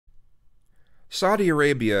Saudi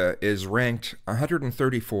Arabia is ranked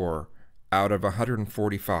 134 out of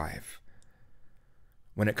 145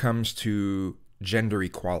 when it comes to gender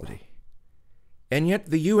equality. And yet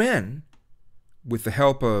the UN, with the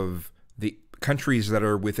help of the countries that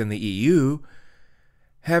are within the EU,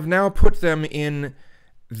 have now put them in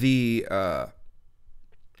the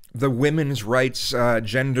women's rights,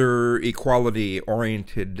 gender equality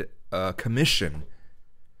oriented commission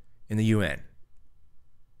in the UN.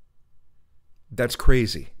 That's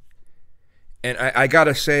crazy. And I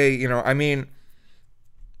gotta say, I mean,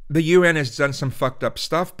 the UN has done some fucked up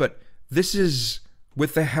stuff, but this is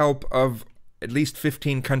with the help of at least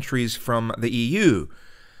 15 countries from the EU.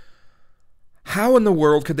 How in the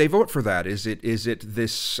world could they vote for that? Is it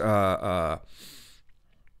this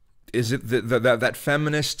is it that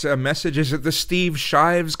feminist message? Is it the Steve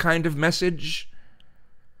Shives kind of message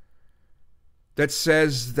that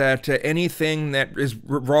says that anything that is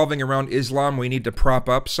revolving around Islam we need to prop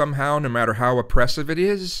up somehow, no matter how oppressive it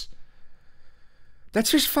is?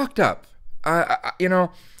 That's just fucked up. I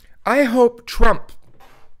hope Trump...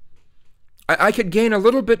 I could gain a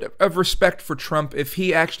little bit of respect for Trump if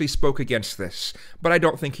he actually spoke against this, but I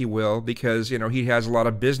don't think he will because, he has a lot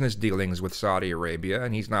of business dealings with Saudi Arabia,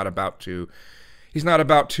 and he's not about to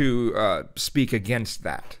speak against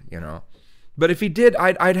that, But if he did,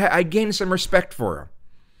 I'd gain some respect for him.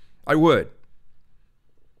 I would.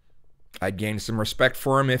 I'd gain some respect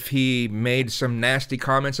for him if he made some nasty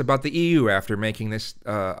comments about the EU after making this,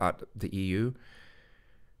 the EU.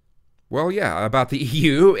 Well, yeah, about the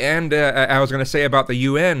EU, and I was going to say about the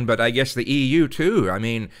UN, but I guess the EU too. I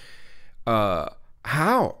mean,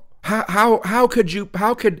 how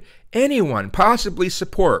could anyone possibly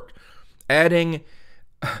support adding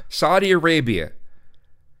Saudi Arabia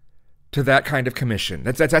to that kind of commission?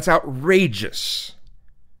 That's outrageous.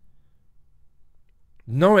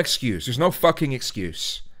 No excuse. There's no fucking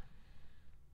excuse.